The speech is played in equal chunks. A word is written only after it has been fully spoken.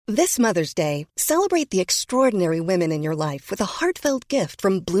This Mother's Day, celebrate the extraordinary women in your life with a heartfelt gift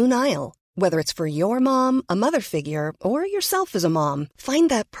from Blue Nile. Whether it's for your mom, a mother figure, or yourself as a mom, find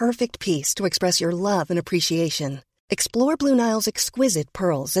that perfect piece to express your love and appreciation. Explore Blue Nile's exquisite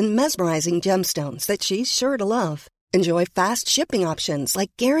pearls and mesmerizing gemstones that she's sure to love. Enjoy fast shipping options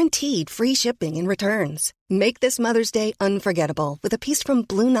like guaranteed free shipping and returns. Make this Mother's Day unforgettable with a piece from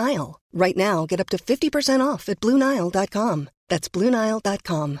Blue Nile. Right now, get up to 50% off at BlueNile.com. That's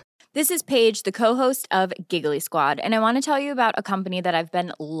BlueNile.com. This is Paige, the co-host of Giggly Squad, and I want to tell you about a company that I've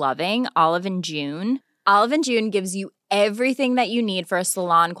been loving, Olive & June. Olive & June gives you everything that you need for a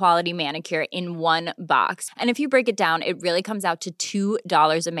salon-quality manicure in one box. And if you break it down, it really comes out to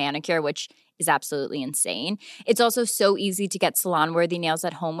 $2 a manicure, which is absolutely insane. It's also so easy to get salon-worthy nails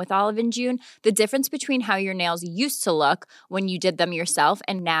at home with Olive & June. The difference between how your nails used to look when you did them yourself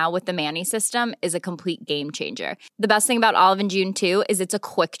and now with the Mani system is a complete game changer. The best thing about Olive & June, too, is it's a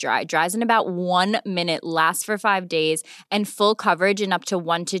quick dry. Dries in about 1 minute, lasts for 5 days, and full coverage in up to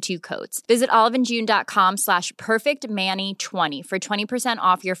 1 to 2 coats. Visit oliveandjune.com/perfectmani20 for 20%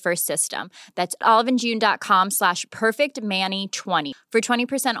 off your first system. That's oliveandjune.com/perfectmani20 for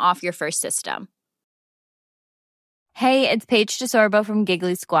 20% off your first system. Hey, it's Paige DeSorbo from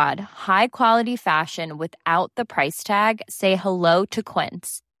Giggly Squad. High quality fashion without the price tag. Say hello to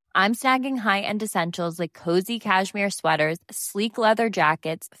Quince. I'm snagging high-end essentials like cozy cashmere sweaters, sleek leather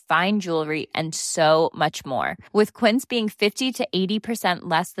jackets, fine jewelry, and so much more. With Quince being 50 to 80%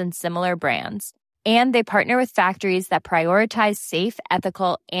 less than similar brands. And they partner with factories that prioritize safe,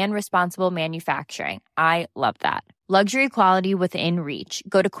 ethical, and responsible manufacturing. I love that. Luxury quality within reach.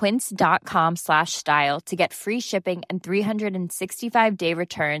 Go to quince.com/style to get free shipping and 365-day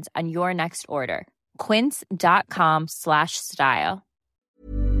returns on your next order. Quince.com/style.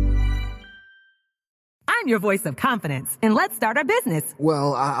 I'm your voice of confidence, and let's start our business.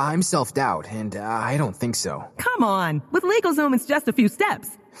 Well, I'm self-doubt, and I don't think so. Come on. With LegalZoom, it's just a few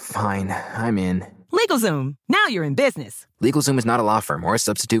steps. Fine, I'm in. LegalZoom. Now you're in business. LegalZoom is not a law firm or a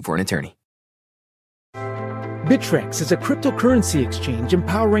substitute for an attorney. Bittrex is a cryptocurrency exchange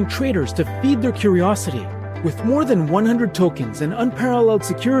empowering traders to feed their curiosity. With more than 100 tokens and unparalleled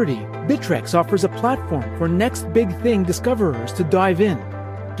security, Bittrex offers a platform for next big thing discoverers to dive in.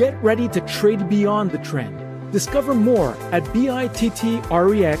 Get ready to trade beyond the trend. Discover more at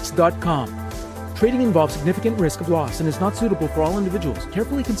BITTREX.com. Trading involves significant risk of loss and is not suitable for all individuals.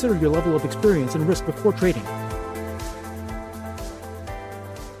 Carefully consider your level of experience and risk before trading.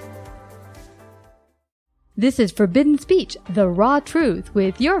 This is Forbidden Speech, the raw truth,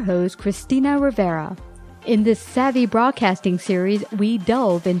 with your host, Christina Rivera. In this Savvy Broadcasting series, we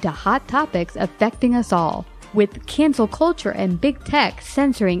delve into hot topics affecting us all. With cancel culture and big tech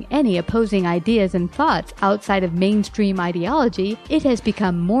censoring any opposing ideas and thoughts outside of mainstream ideology, it has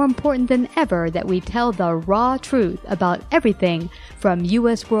become more important than ever that we tell the raw truth about everything from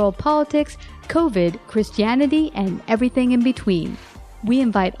U.S. world politics, COVID, Christianity, and everything in between. We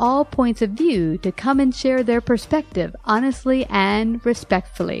invite all points of view to come and share their perspective honestly and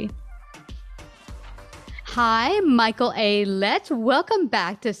respectfully. Hi, Michael A. Letts. Welcome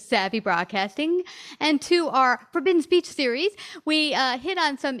back to Savvy Broadcasting and to our Forbidden Speech series. We hit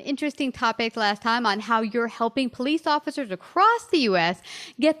on some interesting topics last time on how you're helping police officers across the U.S.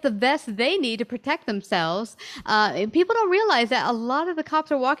 get the vest they need to protect themselves. People don't realize that a lot of the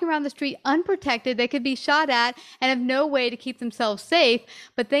cops are walking around the street unprotected. They could be shot at and have no way to keep themselves safe.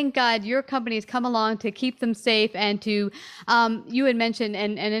 But thank God your company has come along to keep them safe and to, you had mentioned,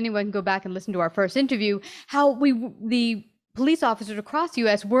 and anyone can go back and listen to our first interview, how the police officers across the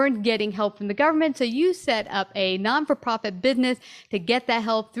U.S. weren't getting help from the government, so you set up a non-for-profit business to get that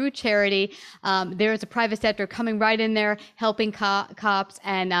help through charity. There's a private sector coming right in there, helping cops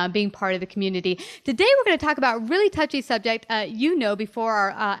and being part of the community. Today we're going to talk about a really touchy subject.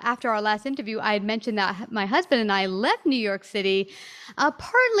 After our last interview, I had mentioned that my husband and I left New York City,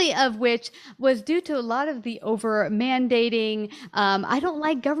 partly of which was due to a lot of the over-mandating. I don't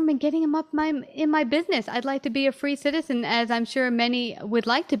like government getting in my business. I'd like to be a free citizen, as I'm sure many would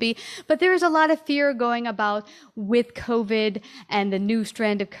like to be. But there is a lot of fear going about with COVID and the new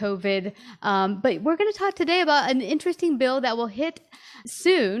strand of COVID. But we're going to talk today about an interesting bill that will hit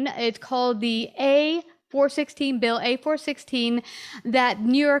soon. It's called the A416 bill, A416, that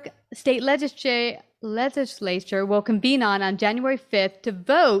New York State Legislature will convene on January 5th to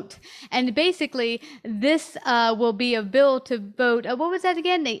vote. And basically, this will be a bill to vote. What was that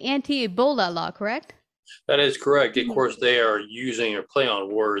again? The anti-Ebola law, correct? That is correct. Of course, they are using or play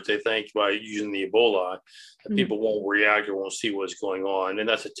on words. They think by using the Ebola, that people won't react or won't see what's going on. And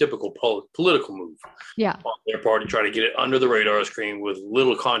that's a typical political move on their part to try to get it under the radar screen with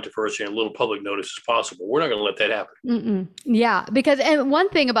little controversy and little public notice as possible. We're not going to let that happen. Yeah, because and one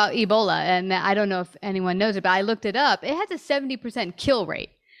thing about Ebola, and I don't know if anyone knows it, but I looked it up. It has a 70% kill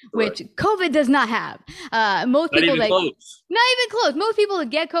rate, which COVID does not have. Most people not even close. Most people that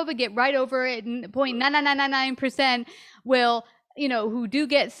get COVID get right over it, and 0.99999% will, who do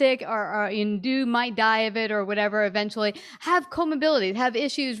get sick or might die of it or whatever eventually, have comorbidities, have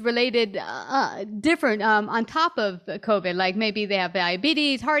issues related different on top of COVID, like maybe they have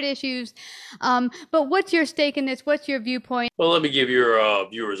diabetes, heart issues. But what's your stake in this? What's your viewpoint? Well, let me give your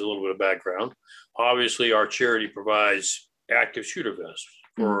viewers a little bit of background. Obviously, our charity provides active shooter vests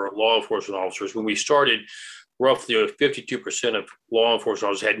for law enforcement officers. When we started, roughly 52% of law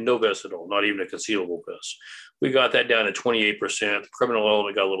enforcement officers had no vest at all, not even a concealable vest. We got that down to 28%. The criminal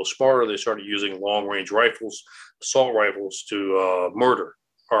element got a little smarter. They started using long-range rifles, assault rifles to murder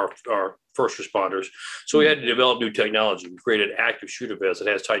our first responders. So we had to develop new technology. We created active shooter vests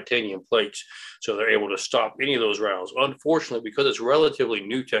that has titanium plates, so they're able to stop any of those rounds. Unfortunately, because it's relatively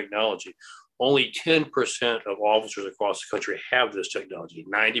new technology, only 10% of officers across the country have this technology.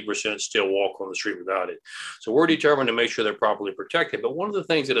 90% still walk on the street without it. So we're determined to make sure they're properly protected. But one of the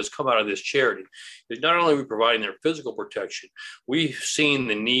things that has come out of this charity is not only are we providing their physical protection, we've seen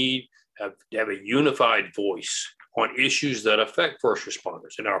the need to have a unified voice on issues that affect first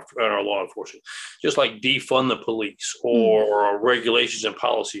responders in our law enforcement, just like defund the police or regulations and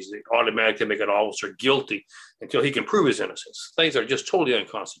policies that automatically make an officer guilty until he can prove his innocence. Things are just totally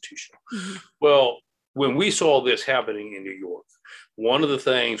unconstitutional. Well, when we saw this happening in New York, one of the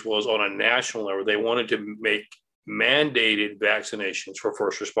things was on a national level, they wanted to make mandated vaccinations for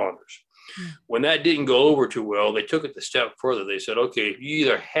first responders. When that didn't go over too well, they took it a step further. They said, okay, if you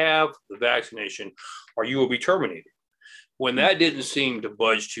either have the vaccination or you will be terminated. When that didn't seem to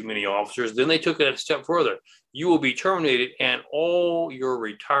budge too many officers, then they took it a step further. You will be terminated and all your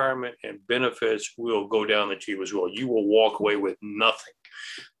retirement and benefits will go down the tube as well. You will walk away with nothing.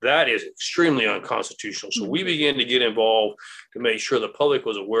 That is extremely unconstitutional. So we began to get involved to make sure the public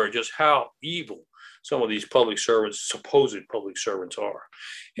was aware of just how evil some of these public servants, supposed public servants, are.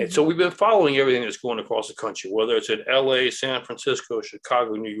 And so we've been following everything that's going across the country, whether it's in LA, San Francisco,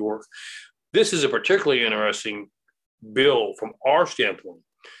 Chicago, New York. This is a particularly interesting bill from our standpoint,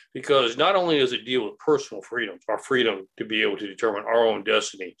 because not only does it deal with personal freedom, our freedom to be able to determine our own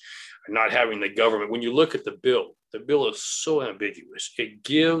destiny and not having the government. When you look at the bill is so ambiguous. It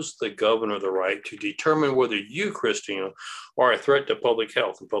gives the governor the right to determine whether you, Christina, are a threat to public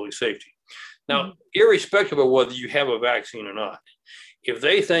health and public safety. Now, irrespective of whether you have a vaccine or not, if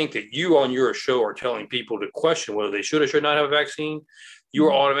they think that you on your show are telling people to question whether they should or should not have a vaccine, you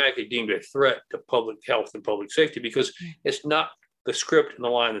are automatically deemed a threat to public health and public safety because it's not the script and the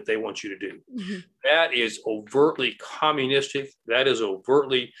line that they want you to do. That is overtly communistic. That is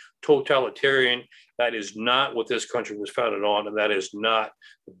overtly totalitarian. That is not what this country was founded on, and that is not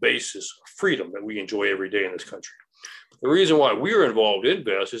the basis of freedom that we enjoy every day in this country. The reason why we are involved in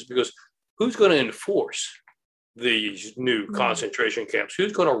VEST is because who's going to enforce these new concentration camps?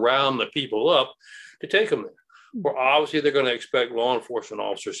 Who's going to round the people up to take them there? Well, obviously, they're going to expect law enforcement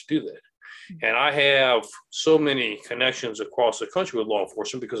officers to do that. And I have so many connections across the country with law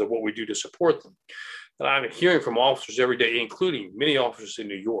enforcement because of what we do to support them. And I'm hearing from officers every day, including many officers in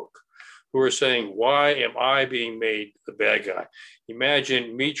New York, who are saying, why am I being made the bad guy?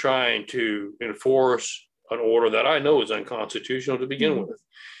 Imagine me trying to enforce an order that I know is unconstitutional to begin with.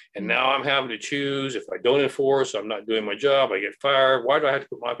 And now I'm having to choose. If I don't enforce, I'm not doing my job. I get fired. Why do I have to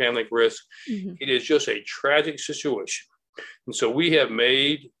put my family at risk? It is just a tragic situation. And so we have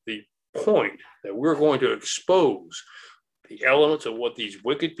made the point that we're going to expose the elements of what these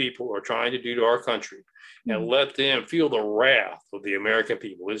wicked people are trying to do to our country and let them feel the wrath of the American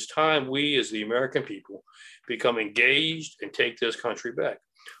people. It's time we, as the American people, become engaged and take this country back.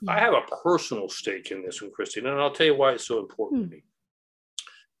 I have a personal stake in this one, Christine, and I'll tell you why it's so important to me.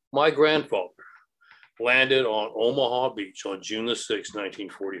 My grandfather landed on Omaha Beach on June the 6th,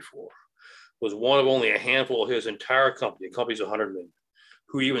 1944, was one of only a handful of his entire company, the company's 100 men,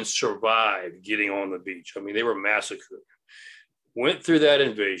 who even survived getting on the beach. I mean, they were massacred. Went through that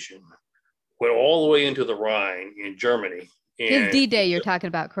invasion, went all the way into the Rhine in Germany. His D-Day you're talking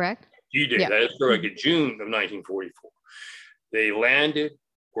about, correct? D-Day, that is correct, in June of 1944. They landed,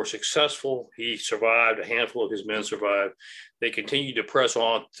 were successful. He survived. A handful of his men survived. They continued to press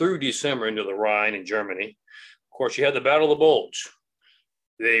on through December into the Rhine in Germany. Of course, you had the Battle of the Bulge.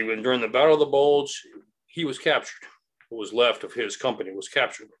 During the Battle of the Bulge, he was captured. What was left of his company was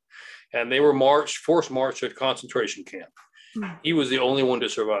captured. And they were forced marched to a concentration camp. He was the only one to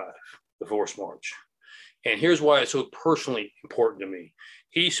survive the forced march. And here's why it's so personally important to me.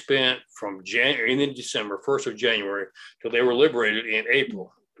 He spent from January in December, 1st of January, till they were liberated in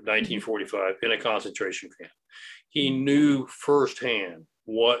April of 1945 in a concentration camp. He knew firsthand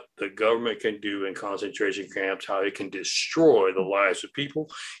what the government can do in concentration camps, how it can destroy the lives of people.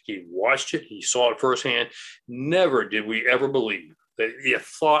 He watched it. He saw it firsthand. Never did we ever believe that a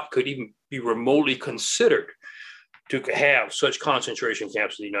thought could even be remotely considered to have such concentration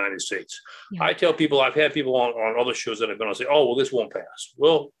camps in the United States. Yeah. I tell people, I've had people on other shows that have been on say, oh, well, this won't pass.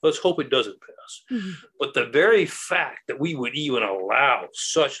 Well, let's hope it doesn't pass. But the very fact that we would even allow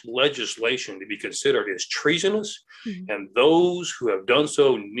such legislation to be considered as treasonous, and those who have done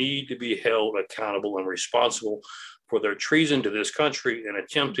so need to be held accountable and responsible for their treason to this country and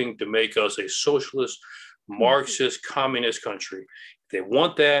attempting to make us a socialist, Marxist, communist country. If they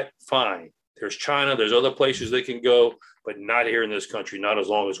want that, fine. There's China, there's other places they can go, but not here in this country, not as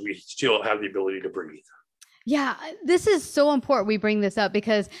long as we still have the ability to breathe. Yeah, this is so important we bring this up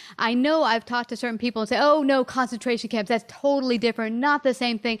because I know I've talked to certain people and say, oh, no, concentration camps, that's totally different, not the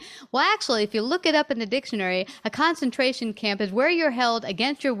same thing. Well, actually, if you look it up in the dictionary, a concentration camp is where you're held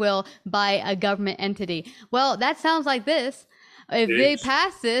against your will by a government entity. Well, that sounds like this. If they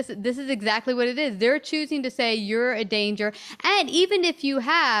pass this is exactly what it is. They're choosing to say you're a danger. And even if you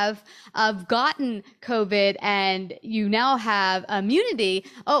have gotten COVID and you now have immunity,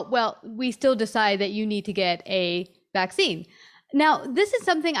 oh, well, we still decide that you need to get a vaccine. Now, this is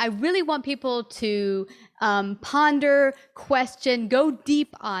something I really want people to ponder, question, go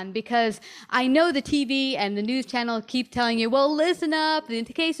deep on, because I know the TV and the news channel keep telling you, well, listen up, the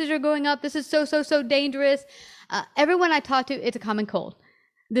cases are going up, this is so dangerous. Everyone I talk to, it's a common cold.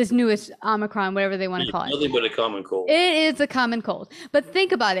 This newest Omicron, whatever they want to call it. Nothing but a common cold. It is a common cold. But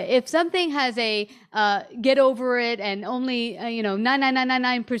think about it. If something has a get over it and only,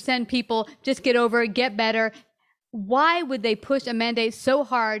 99.99% people just get over it, get better, why would they push a mandate so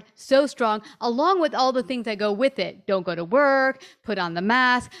hard, so strong, along with all the things that go with it? Don't go to work, put on the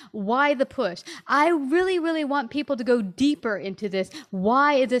mask. Why the push? I really, really want people to go deeper into this.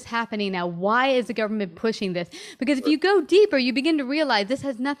 Why is this happening now? Why is the government pushing this? Because if you go deeper, you begin to realize this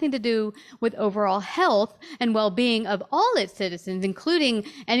has nothing to do with overall health and well-being of all its citizens, including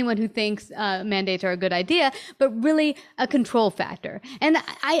anyone who thinks mandates are a good idea, but really a control factor. And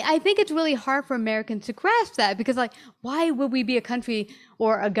I think it's really hard for Americans to grasp that because why would we be a country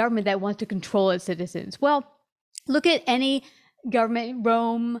or a government that wants to control its citizens? Well, look at any government.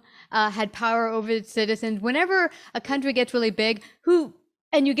 Rome had power over its citizens. Whenever a country gets really big,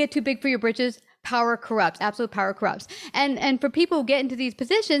 and you get too big for your britches, power corrupts. Absolute power corrupts. And for people who get into these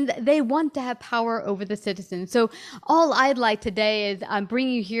positions, they want to have power over the citizens. So all I'd like today is I'm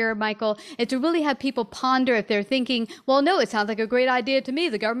bringing you here, Michael, is to really have people ponder if they're thinking, well, no, it sounds like a great idea to me.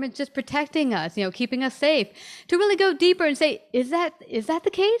 The government's just protecting us, keeping us safe. To really go deeper and say, is that the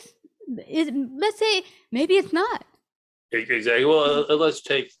case? Let's say maybe it's not. Exactly. Well, let's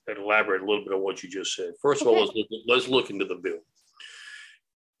take and elaborate a little bit on what you just said. First of all, let's look into the bill.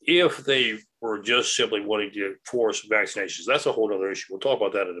 If they were just simply wanting to force vaccinations, that's a whole other issue. We'll talk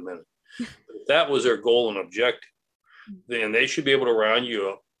about that in a minute. But if that was their goal and objective, then they should be able to round you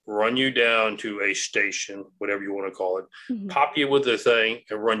up, run you down to a station, whatever you want to call it, pop you with the thing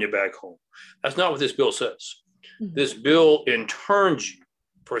and run you back home. That's not what this bill says. This bill interns you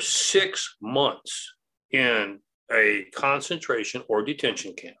for 6 months in a concentration or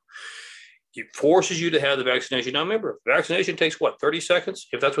detention camp. It forces you to have the vaccination. Now, remember, vaccination takes 30 seconds,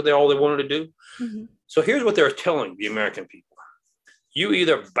 if that's all they wanted to do. So here's what they're telling the American people. You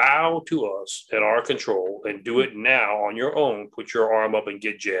either bow to us at our control and do it now on your own, put your arm up and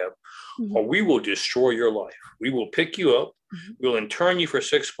get jabbed, or we will destroy your life. We will pick you up. We'll intern you for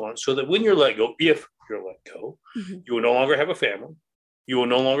 6 months so that when you're let go, if you're let go, you will no longer have a family. You will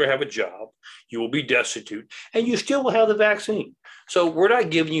no longer have a job. You will be destitute, and you still will have the vaccine. So we're not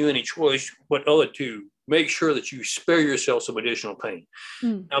giving you any choice but to make sure that you spare yourself some additional pain.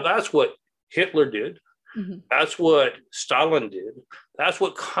 Now, that's what Hitler did. That's what Stalin did. That's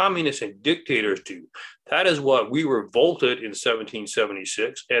what communists and dictators do. That is what we revolted in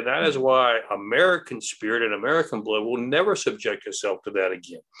 1776. And that is why American spirit and American blood will never subject itself to that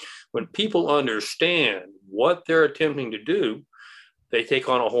again. When people understand what they're attempting to do, they take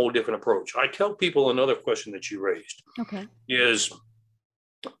on a whole different approach. I tell people another question that you raised is,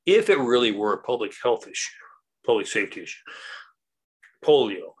 if it really were a public health issue, public safety issue,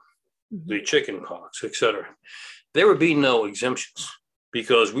 polio, the chicken pox, et cetera, there would be no exemptions.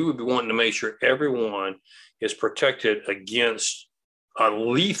 because we would be wanting to make sure everyone is protected against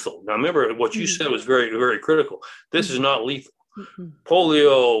lethal. Now, remember what you said was very, very critical. This is not lethal.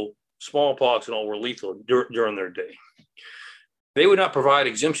 Polio, smallpox, and all were lethal during their day. They would not provide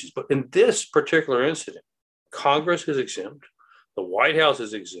exemptions. But in this particular incident, Congress is exempt. The White House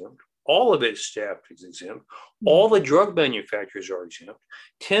is exempt. All of its staff is exempt. All the drug manufacturers are exempt.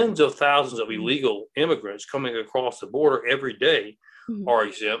 Tens of thousands of illegal immigrants coming across the border every day are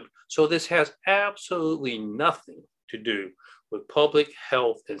exempt. So this has absolutely nothing to do with public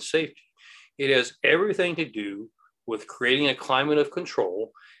health and safety. It has everything to do with creating a climate of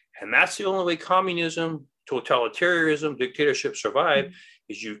control. And that's the only way communism, totalitarianism, dictatorship survive,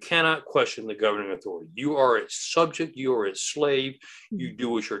 is you cannot question the governing authority. You are its subject, you are its slave, you do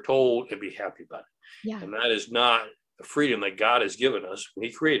what you're told and be happy about it. Yeah. And that is not the freedom that God has given us when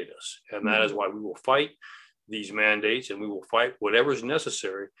he created us. And that is why we will fight these mandates, and we will fight whatever is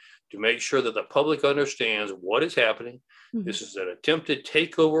necessary to make sure that the public understands what is happening. This is an attempted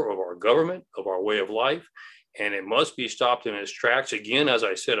takeover of our government, of our way of life, and it must be stopped in its tracks. Again, as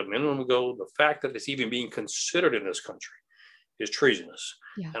I said a minute ago, the fact that it's even being considered in this country is treasonous.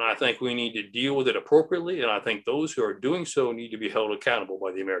 Yeah. And I think we need to deal with it appropriately. And I think those who are doing so need to be held accountable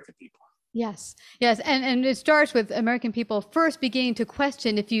by the American people. Yes. And it starts with American people first beginning to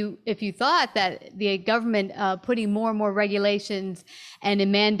question if you thought that the government putting more and more regulations and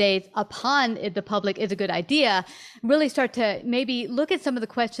mandates upon the public is a good idea, really start to maybe look at some of the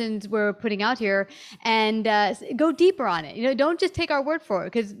questions we're putting out here and go deeper on it. Don't just take our word for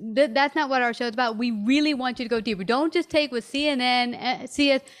it, because that's not what our show is about. We really want you to go deeper. Don't just take what CNN,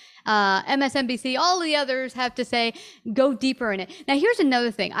 MSNBC, all the others have to say. Go deeper in it. Now, here's another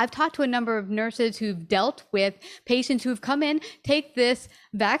thing. I've talked to a number of nurses who've dealt with patients who've come in, take this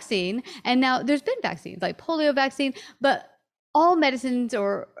vaccine, and now there's been vaccines like polio vaccine, but all medicines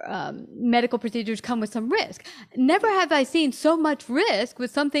or medical procedures come with some risk. Never have I seen so much risk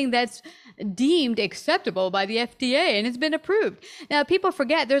with something that's deemed acceptable by the FDA and it's been approved. Now, people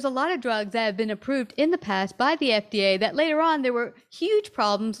forget there's a lot of drugs that have been approved in the past by the FDA that later on there were huge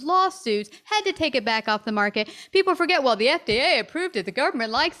problems, lawsuits, had to take it back off the market. People forget, well, the FDA approved it, the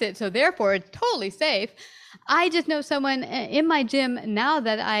government likes it, so therefore it's totally safe. I just know someone in my gym now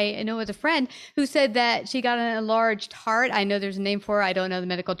that I know as a friend who said that she got an enlarged heart. I know there's a name for it. I don't know the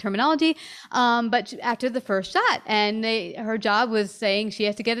medical terminology. But after the first shot, and her job was saying she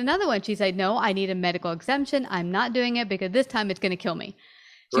has to get another one. She said, no, I need a medical exemption. I'm not doing it because this time it's going to kill me.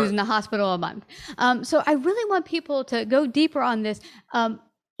 She was in the hospital a month. So I really want people to go deeper on this.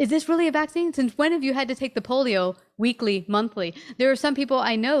 Is this really a vaccine? Since when have you had to take the polio weekly, monthly? There are some people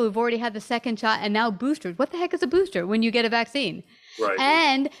I know who've already had the second shot and now boosters. What the heck is a booster when you get a vaccine? Right.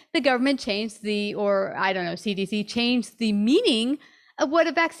 And the government changed CDC changed the meaning of what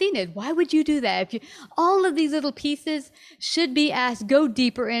a vaccine is. Why would you do that? All of these little pieces should be asked, go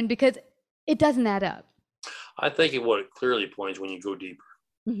deeper in, because it doesn't add up. I think what it clearly points when you go deeper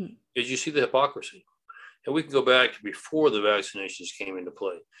is you see the hypocrisy. And we can go back to before the vaccinations came into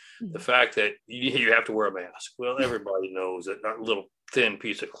play. The fact that you have to wear a mask. Well, everybody knows that that little thin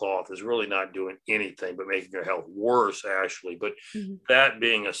piece of cloth is really not doing anything but making your health worse, actually. But that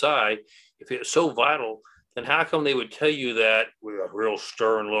being aside, if it's so vital, then how come they would tell you that with a real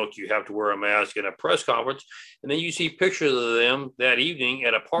stern look, you have to wear a mask in a press conference, and then you see pictures of them that evening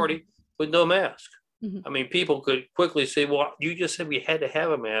at a party with no mask? I mean, people could quickly say, well, you just said we had to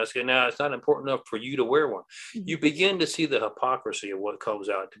have a mask, and now it's not important enough for you to wear one. You begin to see the hypocrisy of what comes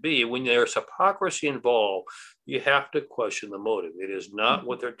out to be. When there's hypocrisy involved, you have to question the motive. It is not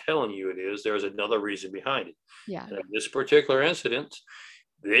what they're telling you it is. There's another reason behind it. Yeah. And in this particular incident,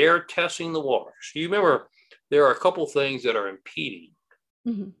 they're testing the waters. You remember, there are a couple things that are impeding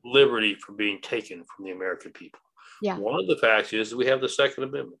liberty from being taken from the American people. Yeah. One of the facts is we have the Second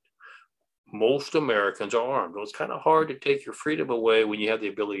Amendment. Most Americans are armed. Well, it's kind of hard to take your freedom away when you have the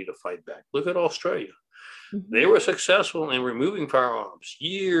ability to fight back. Look at Australia. They were successful in removing firearms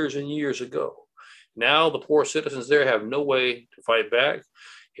years and years ago. Now the poor citizens there have no way to fight back.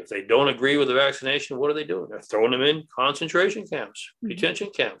 If they don't agree with the vaccination, what are they doing? They're throwing them in concentration camps, detention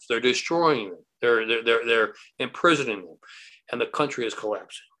camps. They're destroying them. They're imprisoning them. And the country is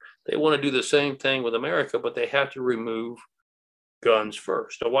collapsing. They want to do the same thing with America, but they have to remove guns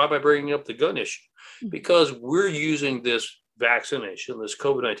first. So why am I bringing up the gun issue? Because we're using this vaccination, this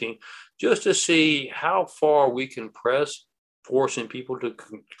COVID-19, just to see how far we can press, forcing people to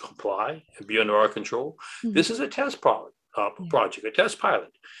comply and be under our control. This is a test project, a test pilot.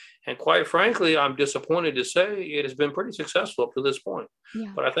 And quite frankly, I'm disappointed to say it has been pretty successful up to this point.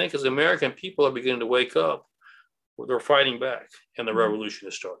 But I think as American people are beginning to wake up, they're fighting back, and the revolution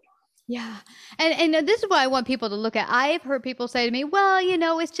is starting. Yeah. And this is what I want people to look at. I've heard people say to me, well,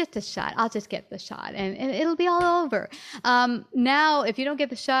 it's just a shot. I'll just get the shot and it'll be all over. Now, if you don't get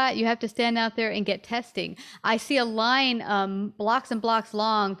the shot, you have to stand out there and get testing. I see a line blocks and blocks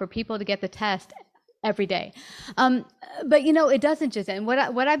long for people to get the test every day. But, it doesn't just end.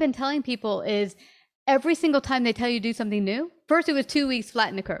 What I've been telling people is every single time they tell you to do something new, first it was 2 weeks,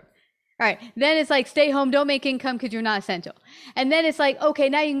 flatten the curve. All right. Then it's like, stay home, don't make income because you're not essential. And then it's like, okay,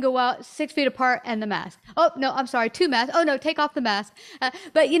 now you can go out 6 feet apart and the mask. Oh, no, I'm sorry, 2 masks. Oh, no, take off the mask.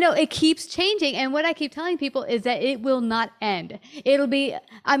 But, it keeps changing. And what I keep telling people is that it will not end.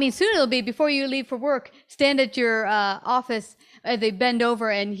 Soon it'll be before you leave for work, stand at your office, they bend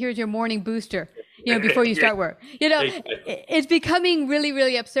over and here's your morning booster. Before you start work. It's becoming really,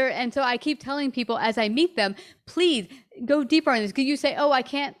 really absurd. And so I keep telling people as I meet them, please go deeper on this. Because you say, oh, I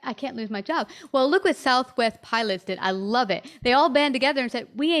can't lose my job. Well, look what Southwest pilots did. I love it. They all band together and said,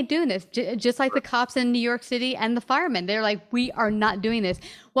 we ain't doing this. Just like the cops in New York City and the firemen. They're like, we are not doing this.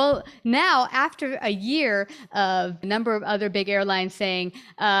 Well, now after a year of a number of other big airlines saying,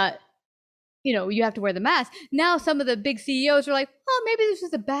 you have to wear the mask. Now some of the big CEOs are like, oh, maybe this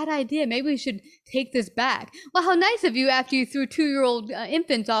was a bad idea. Maybe we should take this back. Well, how nice of you after you threw 2-year-old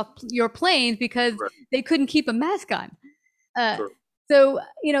infants off your planes because they couldn't keep a mask on. So,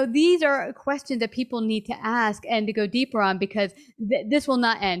 these are questions that people need to ask and to go deeper on because this will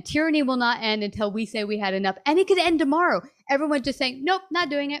not end. Tyranny will not end until we say we had enough. And it could end tomorrow. Everyone just saying, nope, not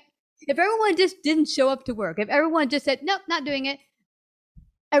doing it. If everyone just didn't show up to work, if everyone just said, nope, not doing it,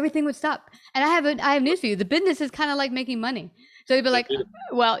 everything would stop. And I have news for you. The business is kind of like making money. So you'd be like,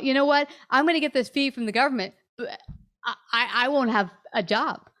 well, you know what? I'm going to get this fee from the government, but I won't have a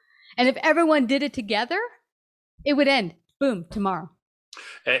job. And if everyone did it together, it would end. Boom, tomorrow.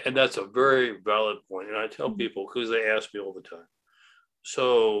 And that's a very valid point. And I tell people, because they ask me all the time,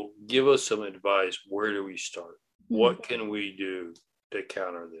 so give us some advice. Where do we start? What can we do to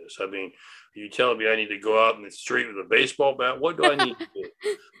counter this? You telling me I need to go out in the street with a baseball bat? What do I need to do?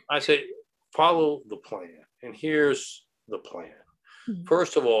 I say, follow the plan. And here's the plan.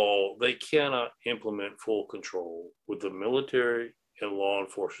 First of all, they cannot implement full control with the military and law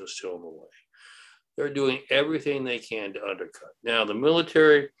enforcement still in the way. They're doing everything they can to undercut. Now, the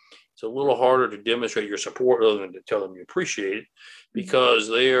military, it's a little harder to demonstrate your support other than to tell them you appreciate it because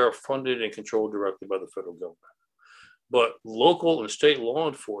they are funded and controlled directly by the federal government. But local and state law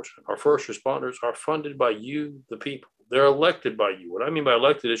enforcement, our first responders, are funded by you, the people. They're elected by you. What I mean by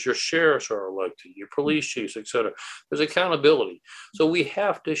elected is your sheriffs are elected, your police chiefs, et cetera. There's accountability. So we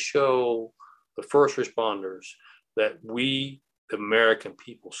have to show the first responders that we, the American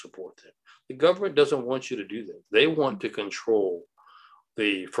people, support them. The government doesn't want you to do that. They want to control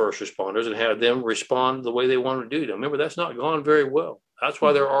the first responders and have them respond the way they want to do. Now, remember, that's not gone very well. That's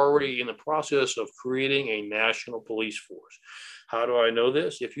why they're already in the process of creating a national police force. How do I know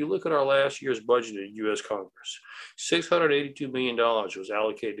this? If you look at our last year's budget in U.S. Congress, $682 million was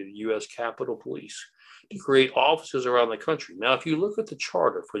allocated to the U.S. Capitol Police to create offices around the country. Now, if you look at the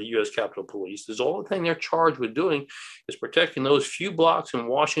charter for the U.S. Capitol Police, there's all the thing they're charged with doing is protecting those few blocks in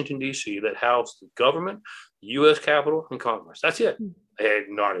Washington, D.C. that house the government, the U.S. Capitol, and Congress. That's it. They had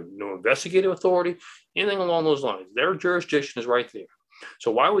no investigative authority, anything along those lines. Their jurisdiction is right there.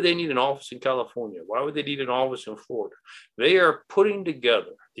 So why would they need an office in California? Why would they need an office in Florida? They are putting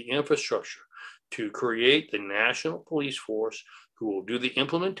together the infrastructure to create the national police force who will do the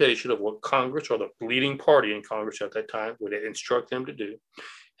implementation of what Congress, or the leading party in Congress at that time, would instruct them to do.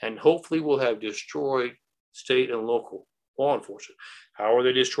 And hopefully we'll have destroyed state and local law enforcement. How are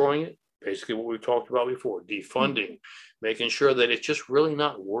they destroying it? Basically what we've talked about before, defunding, making sure that it's just really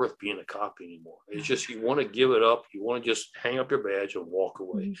not worth being a cop anymore. It's just, you want to give it up. You want to just hang up your badge and walk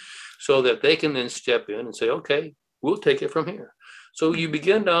away so that they can then step in and say, okay, we'll take it from here. So you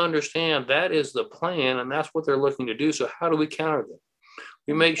begin to understand that is the plan, and that's what they're looking to do. So how do we counter them?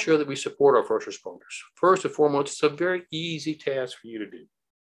 We make sure that we support our first responders. First and foremost, it's a very easy task for you to do.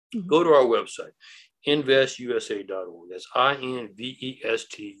 Go to our website, investusa.org. That's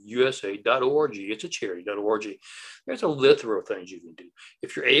INVESTUSA.org. It's a charity.org. There's a plethora of things you can do.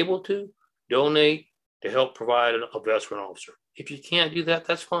 If you're able to, donate to help provide a veteran officer. If you can't do that,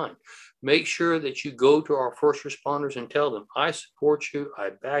 that's fine. Make sure that you go to our first responders and tell them, I support you, I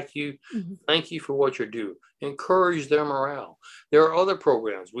back you, thank you for what you're doing. Encourage their morale. There are other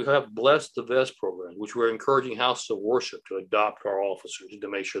programs. We have Bless the Vest program, which we're encouraging houses of worship to adopt our officers to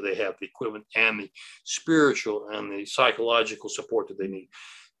make sure they have the equipment and the spiritual and the psychological support that they need.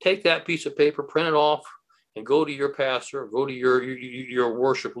 Take that piece of paper, print it off, and go to your pastor, go to your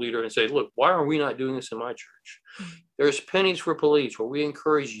worship leader and say, look, why are we not doing this in my church? There's pennies for police, where we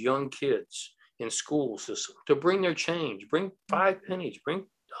encourage young kids in school system to bring their change, bring 5 pennies, bring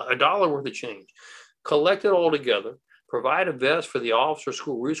 $1 worth of change, collect it all together, provide a vest for the officer,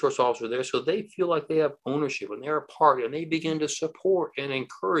 school resource officer there, so they feel like they have ownership and they're a part, and they begin to support and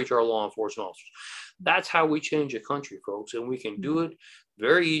encourage our law enforcement officers. That's how we change a country, folks. And we can do it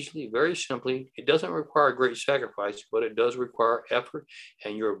very easily, very simply. It doesn't require great sacrifice, but it does require effort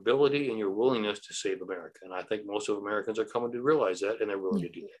and your ability and your willingness to save America. And I think most of Americans are coming to realize that, and they're willing to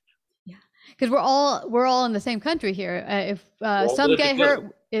do that. Yeah, because we're all in the same country here. If some get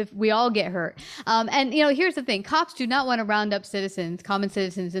hurt, if we all get hurt, and here's the thing: cops do not want to round up citizens, common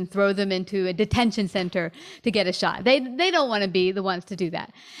citizens, and throw them into a detention center to get a shot. They don't want to be the ones to do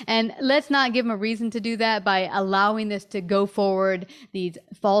that. And let's not give them a reason to do that by allowing this to go forward. These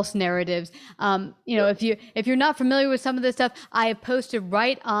false narratives. If you're not familiar with some of this stuff, I have posted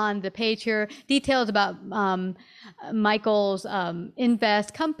right on the page here details about Michael's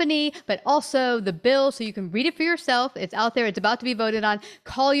Invest company, but also the bill, so you can read it for yourself. It's out there. It's about to be voted on.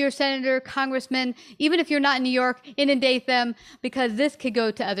 Call your senator, congressman, even if you're not in New York, inundate them, because this could go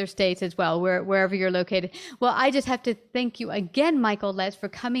to other states as well, wherever you're located. Well, I just have to thank you again, Michael Letts, for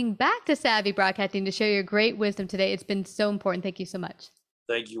coming back to Savvy Broadcasting to share your great wisdom today. It's been so important. Thank you so much.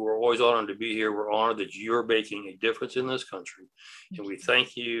 Thank you. We're always honored to be here. We're honored that you're making a difference in this country. And we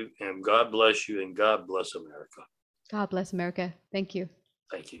thank you, and God bless you, and God bless America. God bless America. Thank you.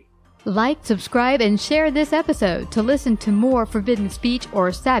 Thank you. Like, subscribe, and share this episode. To listen to more Forbidden Speech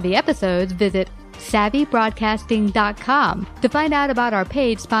or Savvy episodes, visit SavvyBroadcasting.com. To find out about our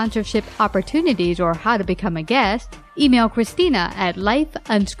paid sponsorship opportunities or how to become a guest, email Christina at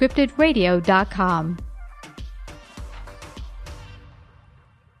lifeunscriptedradio.com.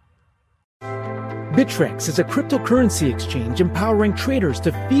 Bittrex is a cryptocurrency exchange empowering traders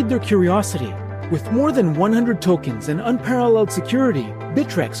to feed their curiosity. With more than 100 tokens and unparalleled security,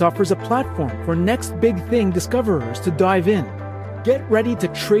 Bittrex offers a platform for next big thing discoverers to dive in. Get ready to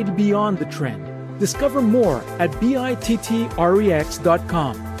trade beyond the trend. Discover more at bittrex.com.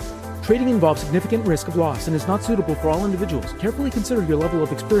 Trading involves significant risk of loss and is not suitable for all individuals. Carefully consider your level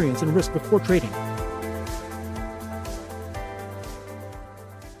of experience and risk before trading.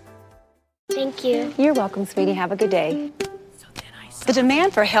 Thank you. You're welcome, sweetie. Have a good day. The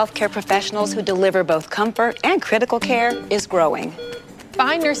demand for healthcare professionals who deliver both comfort and critical care is growing.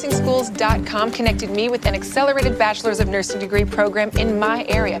 FindNursingSchools.com connected me with an accelerated Bachelor's of Nursing degree program in my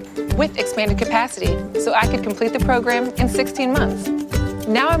area with expanded capacity, so I could complete the program in 16 months.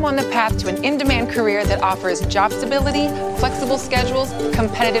 Now I'm on the path to an in-demand career that offers job stability, flexible schedules,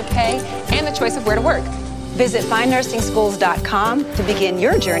 competitive pay, and the choice of where to work. Visit FindNursingSchools.com to begin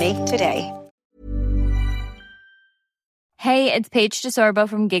your journey today. Hey, it's Paige DeSorbo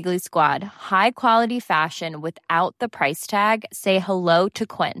from Giggly Squad. High quality fashion without the price tag. Say hello to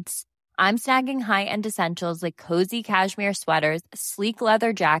Quince. I'm snagging high-end essentials like cozy cashmere sweaters, sleek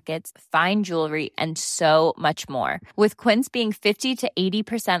leather jackets, fine jewelry, and so much more. With Quince being 50 to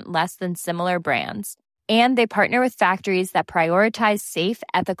 80% less than similar brands. And they partner with factories that prioritize safe,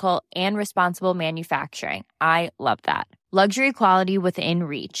 ethical, and responsible manufacturing. I love that. Luxury quality within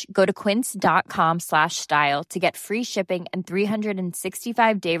reach. Go to quince.com/style to get free shipping and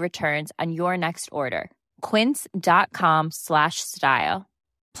 365-day returns on your next order. Quince.com/style.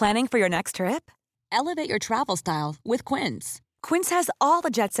 Planning for your next trip? Elevate your travel style with Quince. Quince has all the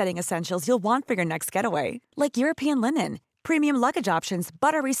jet-setting essentials you'll want for your next getaway, like European linen, premium luggage options,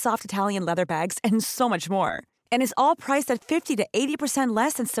 buttery soft Italian leather bags, and so much more. And is all priced at 50 to 80%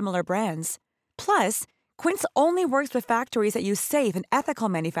 less than similar brands. Plus, Quince only works with factories that use safe and ethical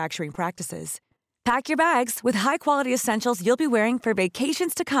manufacturing practices. Pack your bags with high-quality essentials you'll be wearing for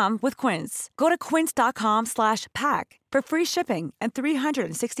vacations to come with Quince. Go to quince.com/pack for free shipping and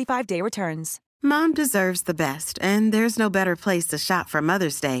 365-day returns. Mom deserves the best, and there's no better place to shop for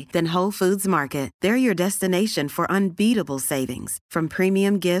Mother's Day than Whole Foods Market. They're your destination for unbeatable savings, from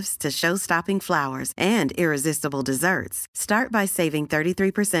premium gifts to show-stopping flowers and irresistible desserts. Start by saving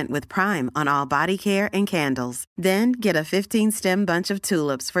 33% with Prime on all body care and candles. Then get a 15-stem bunch of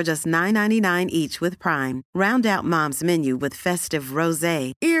tulips for just $9.99 each with Prime. Round out Mom's menu with festive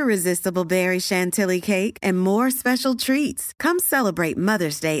rosé, irresistible berry chantilly cake, and more special treats. Come celebrate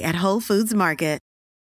Mother's Day at Whole Foods Market.